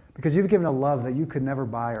 Because you've given a love that you could never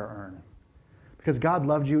buy or earn. Because God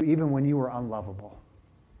loved you even when you were unlovable.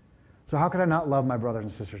 So how could I not love my brothers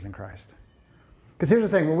and sisters in Christ? Because here's the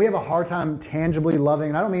thing, when we have a hard time tangibly loving,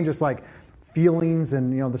 and I don't mean just like feelings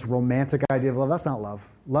and this romantic idea of love, that's not love.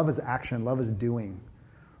 Love is action, love is doing.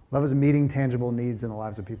 Love is meeting tangible needs in the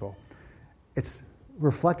lives of people. It's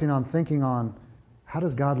reflecting on, thinking on, how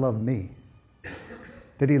does God love me?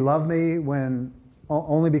 Did he love me when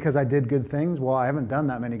only because I did good things? Well, I haven't done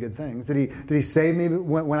that many good things. Did he save me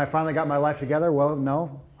when I finally got my life together? Well,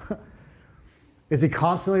 no. Is he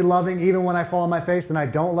constantly loving even when I fall on my face and I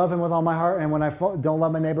don't love him with all my heart, and when I don't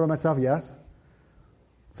love my neighbor or myself? Yes.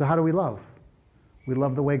 So how do we love? We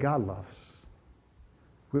love the way God loves.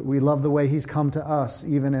 We love the way he's come to us,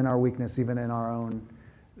 even in our weakness, even in our own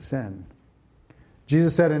sin.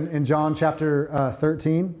 Jesus said in John chapter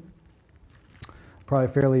 13, probably a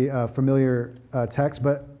fairly familiar text,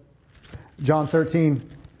 but John 13,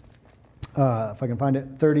 if I can find it,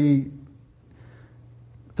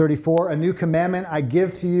 34, a new commandment I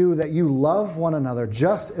give to you, that you love one another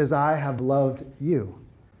just as I have loved you.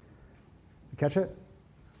 You catch it?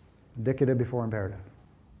 Indicative before imperative.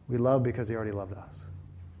 We love because he already loved us.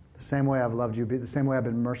 The same way I've loved you, the same way I've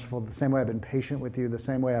been merciful, the same way I've been patient with you, the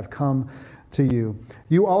same way I've come to you.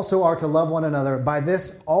 You also are to love one another. By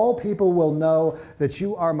this, all people will know that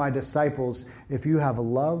you are my disciples if you have a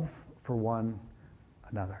love for one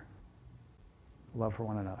another. Love for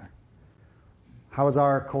one another. How is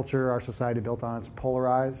our culture, our society built on? It's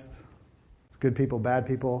polarized. It's good people, bad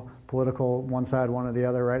people, political, one side, one or the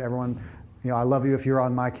other, right? Everyone, I love you if you're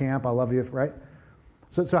on my camp. I love you if, right?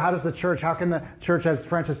 So how does the church, how can the church, as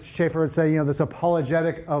Francis Schaeffer would say, this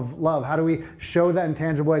apologetic of love, how do we show that in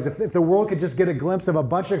tangible ways? If the world could just get a glimpse of a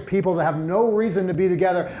bunch of people that have no reason to be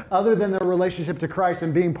together other than their relationship to Christ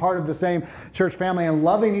and being part of the same church family and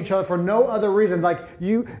loving each other for no other reason, like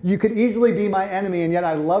you could easily be my enemy and yet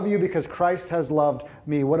I love you because Christ has loved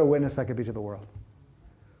me. What a witness that could be to the world.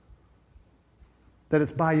 That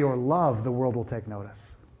it's by your love the world will take notice.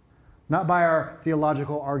 Not by our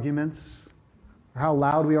theological arguments, or how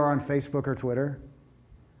loud we are on Facebook or Twitter.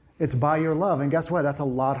 It's by your love. And guess what? That's a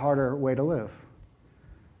lot harder way to live.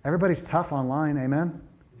 Everybody's tough online, amen?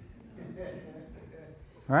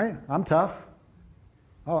 Right? I'm tough.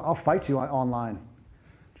 I'll fight you online.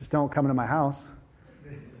 Just don't come into my house.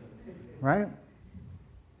 Right?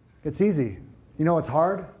 It's easy. You know what's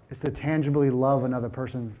hard? It's to tangibly love another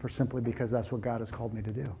person for simply because that's what God has called me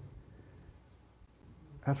to do.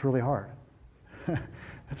 That's really hard.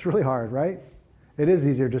 That's really hard, right? It is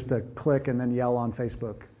easier just to click and then yell on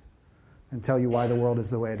Facebook and tell you why the world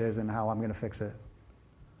is the way it is and how I'm going to fix it.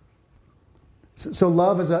 So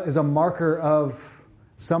love is a marker of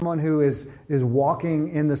someone who is walking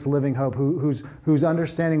in this living hope, who's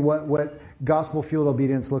understanding what gospel-fueled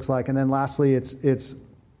obedience looks like. And then lastly, it's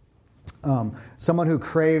someone who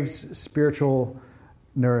craves spiritual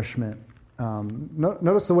nourishment.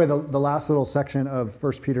 Notice the way the last little section of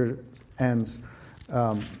 1 Peter ends.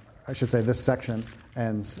 I should say this section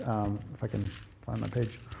ends, if I can find my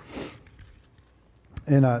page,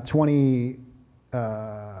 in 23.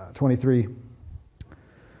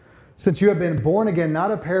 Since you have been born again, not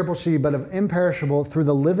of perishable seed, but of imperishable, through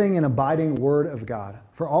the living and abiding word of God.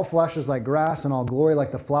 For all flesh is like grass, and all glory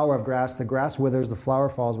like the flower of grass. The grass withers, the flower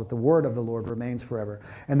falls, but the word of the Lord remains forever.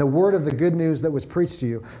 And the word of the good news that was preached to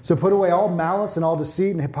you. So put away all malice and all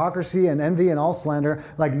deceit and hypocrisy and envy and all slander.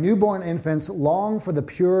 Like newborn infants, long for the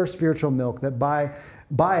pure spiritual milk, that by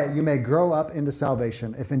it you may grow up into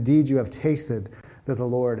salvation, if indeed you have tasted that the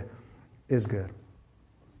Lord is good.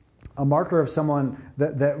 A marker of someone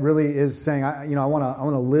that really is saying, I want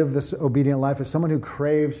to live this obedient life, is someone who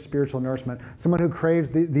craves spiritual nourishment, someone who craves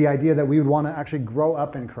the idea that we would want to actually grow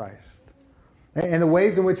up in Christ. And the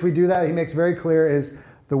ways in which we do that, he makes very clear, is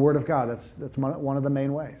the Word of God. That's one of the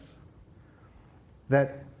main ways.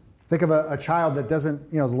 That Think of a child that doesn't,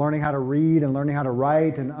 is learning how to read and learning how to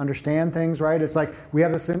write and understand things, right? It's like we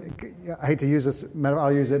have this, I hate to use this metaphor,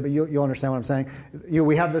 I'll use it, but you'll understand what I'm saying.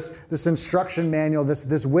 We have this instruction manual,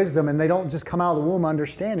 this wisdom, and they don't just come out of the womb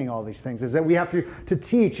understanding all these things. Is that we have to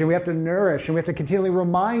teach and we have to nourish and we have to continually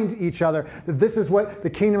remind each other that this is what the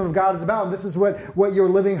kingdom of God is about, and this is what your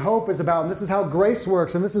living hope is about, and this is how grace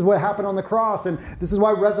works, and this is what happened on the cross, and this is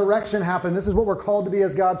why resurrection happened. This is what we're called to be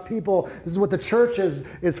as God's people. This is what the church is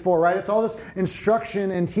for, right? It's all this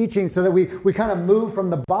instruction and teaching so that we kind of move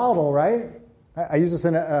from the bottle, right? I used this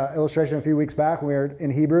in an illustration a few weeks back when we were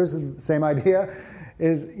in Hebrews. Same idea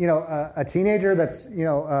is, a teenager that's,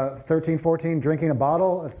 13, 14 drinking a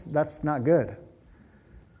bottle, that's not good.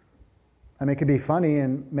 I mean, it could be funny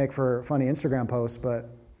and make for funny Instagram posts,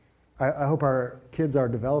 but I hope our kids are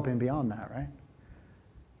developing beyond that, right?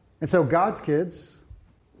 And so God's kids,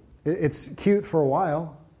 it's cute for a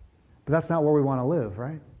while, but that's not where we want to live,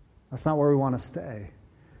 right? That's not where we want to stay.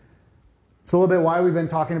 It's a little bit why we've been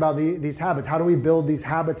talking about these habits. How do we build these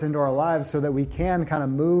habits into our lives so that we can kind of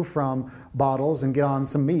move from bottles and get on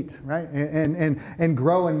some meat, right? And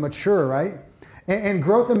grow and mature, right? And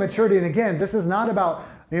growth and maturity, and again, this is not about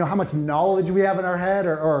how much knowledge we have in our head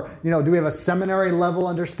or do we have a seminary level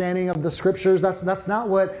understanding of the scriptures? That's not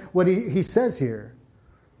what he says here.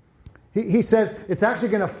 He says it's actually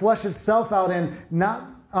going to flesh itself out in not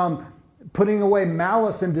putting away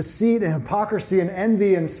malice and deceit and hypocrisy and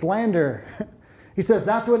envy and slander. He says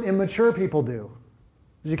that's what immature people do.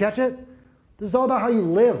 Did you catch it? This is all about how you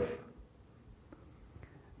live.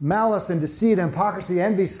 Malice and deceit, hypocrisy,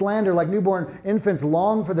 envy, slander, like newborn infants,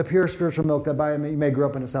 long for the pure spiritual milk that by it you may grow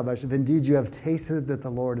up into salvation. If indeed you have tasted that the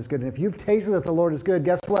Lord is good. And if you've tasted that the Lord is good,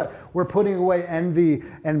 guess what? We're putting away envy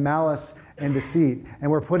and malice and deceit. And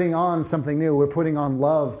we're putting on something new. We're putting on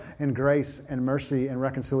love and grace and mercy and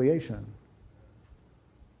reconciliation.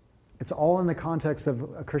 It's all in the context of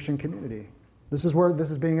a Christian community. This is where this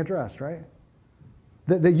is being addressed, right?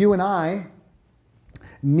 That you and I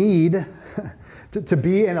need to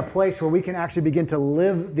be in a place where we can actually begin to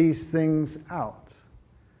live these things out.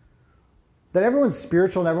 That everyone's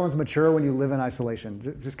spiritual and everyone's mature when you live in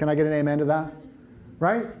isolation. Just can I get an amen to that?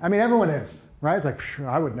 Right? I mean, everyone is, right? It's like,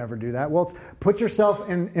 I would never do that. Well, put yourself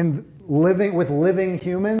in living with living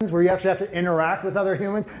humans where you actually have to interact with other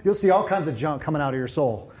humans. You'll see all kinds of junk coming out of your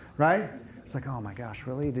soul, right? It's like, oh my gosh,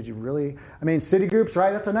 really? Did you really? I mean, city groups,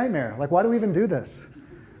 right? That's a nightmare. Like, why do we even do this?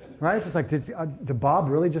 Right? It's just like, did Bob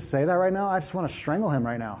really just say that right now? I just want to strangle him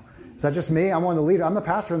right now. Is that just me? I'm one of the leaders. I'm the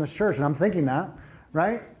pastor in this church, and I'm thinking that,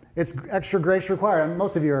 right? It's extra grace required. I mean,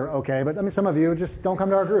 most of you are okay, but I mean, some of you just don't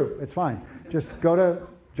come to our group. It's fine. Just go to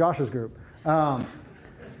Josh's group.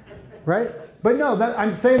 Right? But no,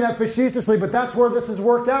 I'm saying that facetiously, but that's where this is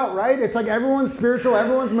worked out, right? It's like everyone's spiritual,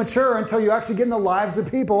 everyone's mature until you actually get in the lives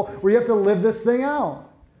of people where you have to live this thing out.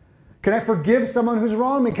 Can I forgive someone who's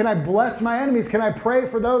wronged me? Can I bless my enemies? Can I pray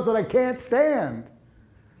for those that I can't stand?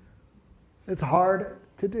 It's hard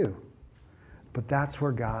to do. But that's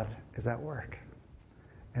where God is at work.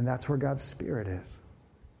 And that's where God's Spirit is.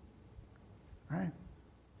 Right?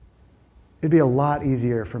 It'd be a lot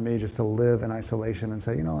easier for me just to live in isolation and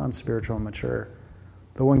say, I'm spiritual and mature.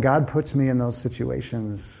 But when God puts me in those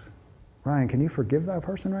situations, Ryan, can you forgive that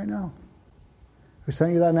person right now? Who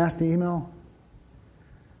sent you that nasty email?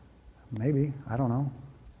 Maybe, I don't know.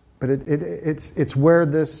 But it's where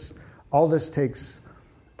all this takes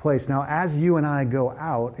place. Now, as you and I go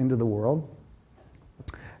out into the world,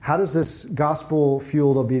 how does this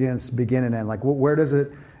gospel-fueled obedience begin and end? Like, where does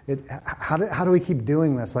how do we keep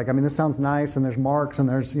doing this? Like, I mean, this sounds nice, and there's marks, and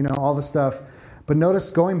there's, all this stuff. But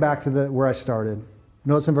notice, going back to where I started,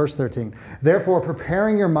 notice in verse 13, therefore,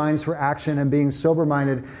 preparing your minds for action and being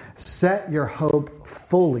sober-minded, set your hope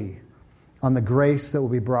fully on the grace that will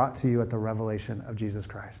be brought to you at the revelation of Jesus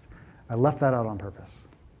Christ. I left that out on purpose.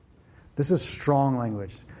 This is strong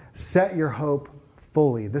language. Set your hope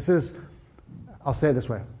fully. This is, I'll say it this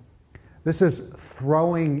way. This is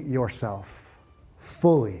throwing yourself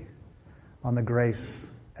fully on the grace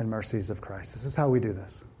and mercies of Christ. This is how we do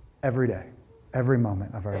this every day, every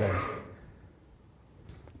moment of our days.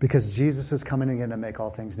 Because Jesus is coming again to make all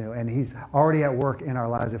things new, and He's already at work in our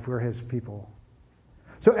lives if we're His people.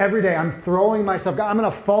 So every day I'm throwing myself, I'm going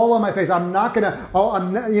to fall on my face. I'm not going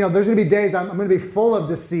to, there's going to be days I'm going to be full of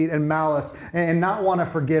deceit and malice and not want to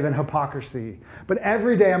forgive and hypocrisy. But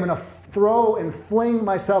every day I'm going to throw and fling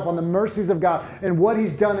myself on the mercies of God and what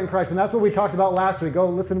he's done in Christ. And that's what we talked about last week. Go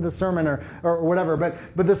listen to the sermon or whatever. But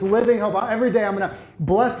this living hope, every day I'm going to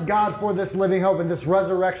bless God for this living hope and this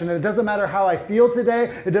resurrection. And it doesn't matter how I feel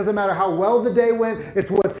today. It doesn't matter how well the day went.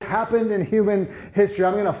 It's what's happened in human history.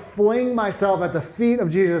 I'm going to fling myself at the feet of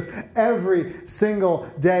Jesus every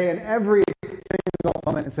single day and every single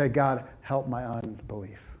moment and say, God, help my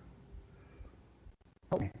unbelief.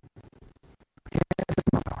 Help me.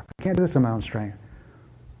 I can't do this in my own strength.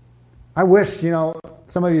 I wish,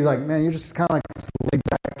 some of you like, man, you're just kind of like this laid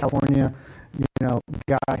back California,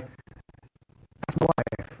 guy. That's my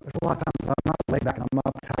life. There's a lot of times I'm not laid back and I'm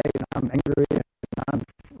uptight and I'm angry and I'm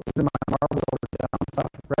losing my marbles over dumb stuff.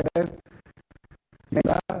 Right, babe? Maybe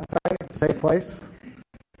that's right. It's a safe place.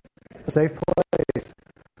 It's a safe place.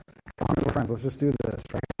 Come on, we're friends. Let's just do this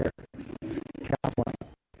right here. It's counseling.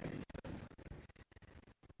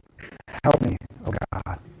 Help me, oh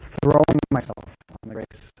God, throwing myself on the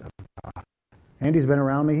grace of God. Andy's been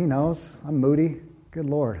around me. He knows. I'm moody. Good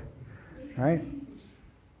Lord. Right?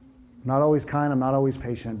 I'm not always kind. I'm not always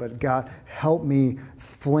patient. But God, help me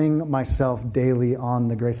fling myself daily on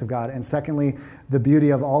the grace of God. And secondly, the beauty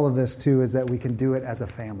of all of this, too, is that we can do it as a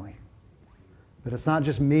family. That it's not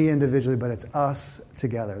just me individually, but it's us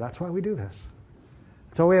together. That's why we do this.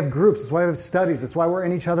 That's why we have groups. That's why we have studies. That's why we're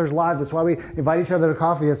in each other's lives. That's why we invite each other to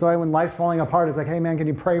coffee. That's why when life's falling apart, it's like, hey, man, can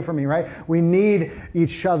you pray for me, right? We need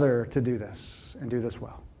each other to do this and do this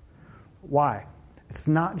well. Why? It's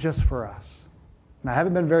not just for us. And I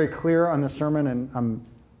haven't been very clear on this sermon, and I'm,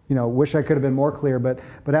 wish I could have been more clear, but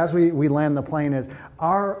as we land the plane is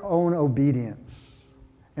our own obedience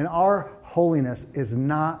and our holiness is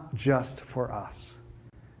not just for us.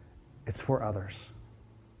 It's for others.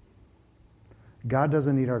 God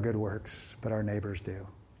doesn't need our good works, but our neighbors do.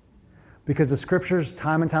 Because the scriptures,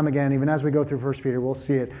 time and time again, even as we go through 1 Peter, we'll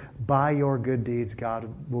see it. By your good deeds, God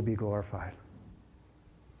will be glorified.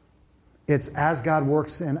 It's as God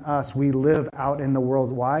works in us, we live out in the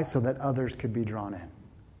world. Why? So that others could be drawn in.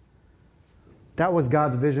 That was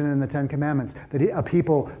God's vision in the Ten Commandments. That a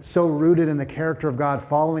people so rooted in the character of God,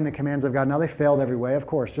 following the commands of God. Now they failed every way, of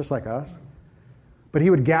course, just like us. But he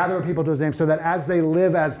would gather people to his name so that as they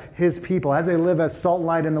live as his people, as they live as salt and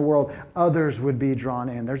light in the world, others would be drawn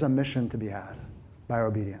in. There's a mission to be had by our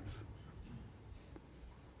obedience.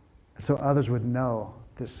 So others would know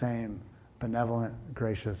the same benevolent,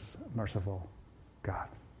 gracious, merciful God.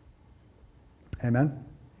 Amen?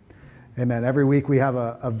 Amen. Every week we have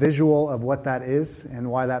a visual of what that is and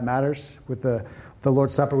why that matters. With the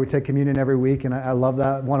Lord's Supper, we take communion every week, and I love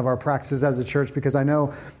that, one of our practices as a church, because I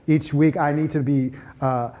know each week I need to be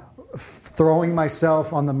throwing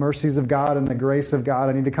myself on the mercies of God and the grace of God.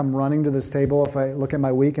 I need to come running to this table if I look at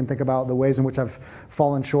my week and think about the ways in which I've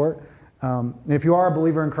fallen short. And if you are a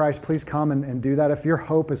believer in Christ, please come and do that. If your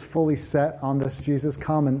hope is fully set on this Jesus,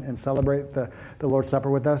 come and celebrate the Lord's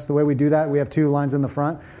Supper with us. The way we do that, we have two lines in the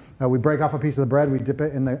front. We break off a piece of the bread, we dip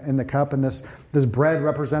it in the cup, and this bread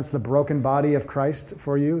represents the broken body of Christ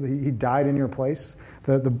for you. He died in your place.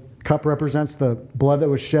 The cup represents the blood that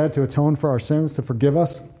was shed to atone for our sins, to forgive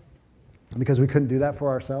us, because we couldn't do that for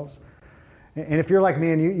ourselves. And if you're like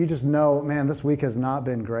me and you just know, man, this week has not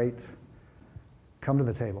been great, come to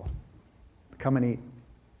the table. Come and eat.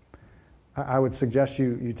 I would suggest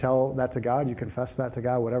you tell that to God, you confess that to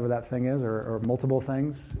God, whatever that thing is, or multiple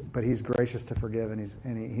things, but he's gracious to forgive,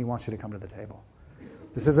 and he wants you to come to the table.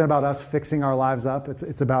 This isn't about us fixing our lives up.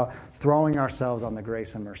 It's about throwing ourselves on the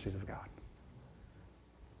grace and mercies of God.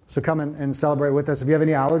 So come and celebrate with us. If you have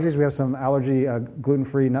any allergies, we have some allergy,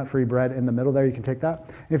 gluten-free, nut-free bread in the middle there. You can take that.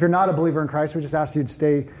 And if you're not a believer in Christ, we just ask you to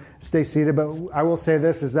stay seated. But I will say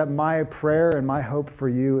this, is that my prayer and my hope for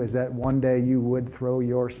you is that one day you would throw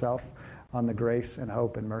yourself on the grace and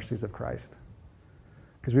hope and mercies of Christ.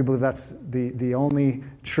 Because we believe that's the only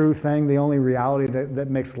true thing, the only reality that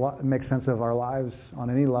makes sense of our lives on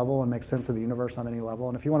any level and makes sense of the universe on any level.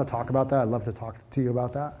 And if you want to talk about that, I'd love to talk to you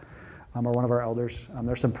about that. Or one of our elders.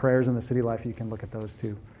 There's some prayers in the City Life. You can look at those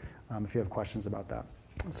too if you have questions about that.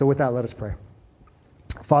 So with that, let us pray.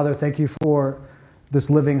 Father, thank you for this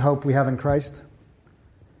living hope we have in Christ.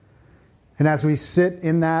 And as we sit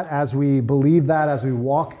in that, as we believe that, as we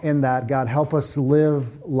walk in that, God, help us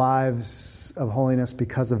live lives of holiness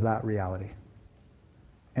because of that reality.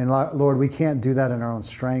 And Lord, we can't do that in our own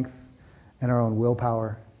strength and our own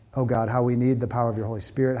willpower. Oh God, how we need the power of your Holy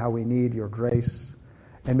Spirit, how we need your grace.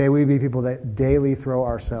 And may we be people that daily throw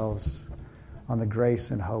ourselves on the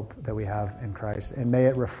grace and hope that we have in Christ. And may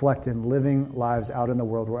it reflect in living lives out in the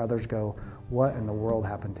world where others go, what in the world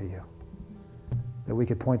happened to you? That we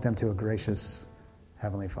could point them to a gracious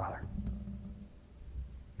Heavenly Father.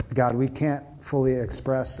 God, we can't fully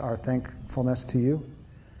express our thankfulness to you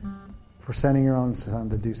for sending your own Son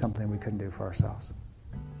to do something we couldn't do for ourselves.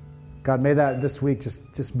 God, may that this week just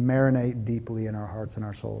marinate deeply in our hearts and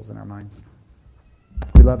our souls and our minds.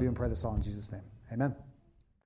 We love you and pray this all in Jesus' name. Amen.